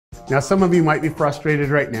Now, some of you might be frustrated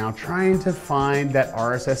right now trying to find that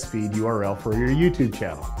RSS feed URL for your YouTube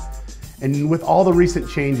channel. And with all the recent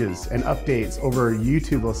changes and updates over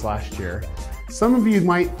YouTube this last year, some of you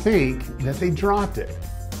might think that they dropped it,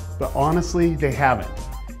 but honestly, they haven't.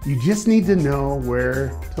 You just need to know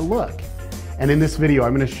where to look. And in this video,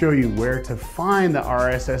 I'm going to show you where to find the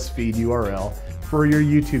RSS feed URL for your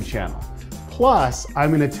YouTube channel. Plus,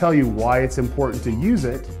 I'm going to tell you why it's important to use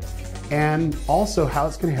it and also how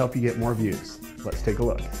it's going to help you get more views. Let's take a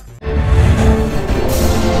look.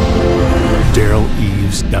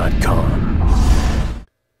 DarylEves.com.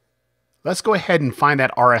 Let's go ahead and find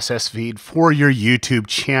that RSS feed for your YouTube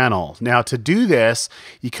channel. Now, to do this,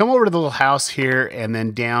 you come over to the little house here and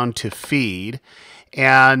then down to feed.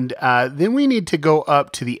 And then we need to go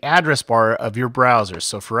up to the address bar of your browser.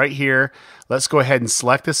 So for right here, let's go ahead and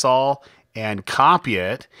select this all and copy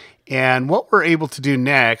it. And what we're able to do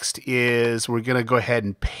next is we're going to go ahead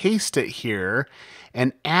and paste it here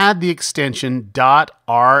and add the extension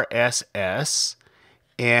 .rss.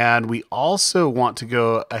 And we also want to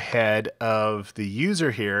go ahead of the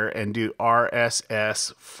user here and do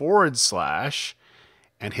RSS/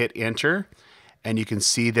 and hit enter. And you can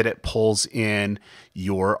see that it pulls in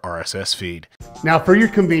your RSS feed. Now, for your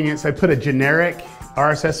convenience, I put a generic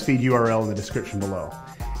RSS feed URL in the description below.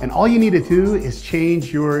 And all you need to do is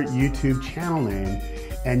change your YouTube channel name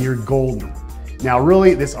and you're golden. Now,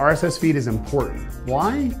 really, this RSS feed is important.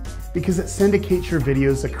 Why? Because it syndicates your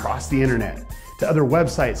videos across the internet to other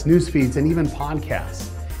websites, news feeds, and even podcasts.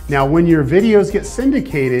 Now, when your videos get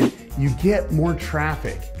syndicated, you get more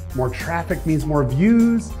traffic. More traffic means more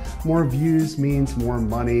views. More views means more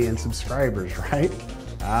money and subscribers, right?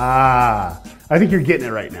 I think you're getting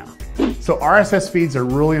it right now. So RSS feeds are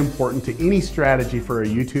really important to any strategy for a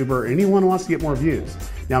YouTuber or anyone who wants to get more views.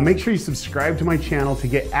 Now make sure you subscribe to my channel to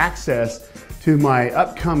get access to my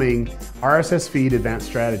upcoming RSS feed advanced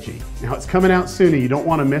strategy. Now it's coming out soon and you don't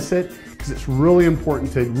want to miss it because it's really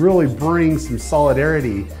important to really bring some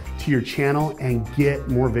solidarity to your channel and get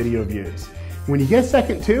more video views. When you get a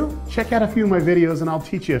second too, check out a few of my videos and I'll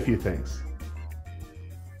teach you a few things.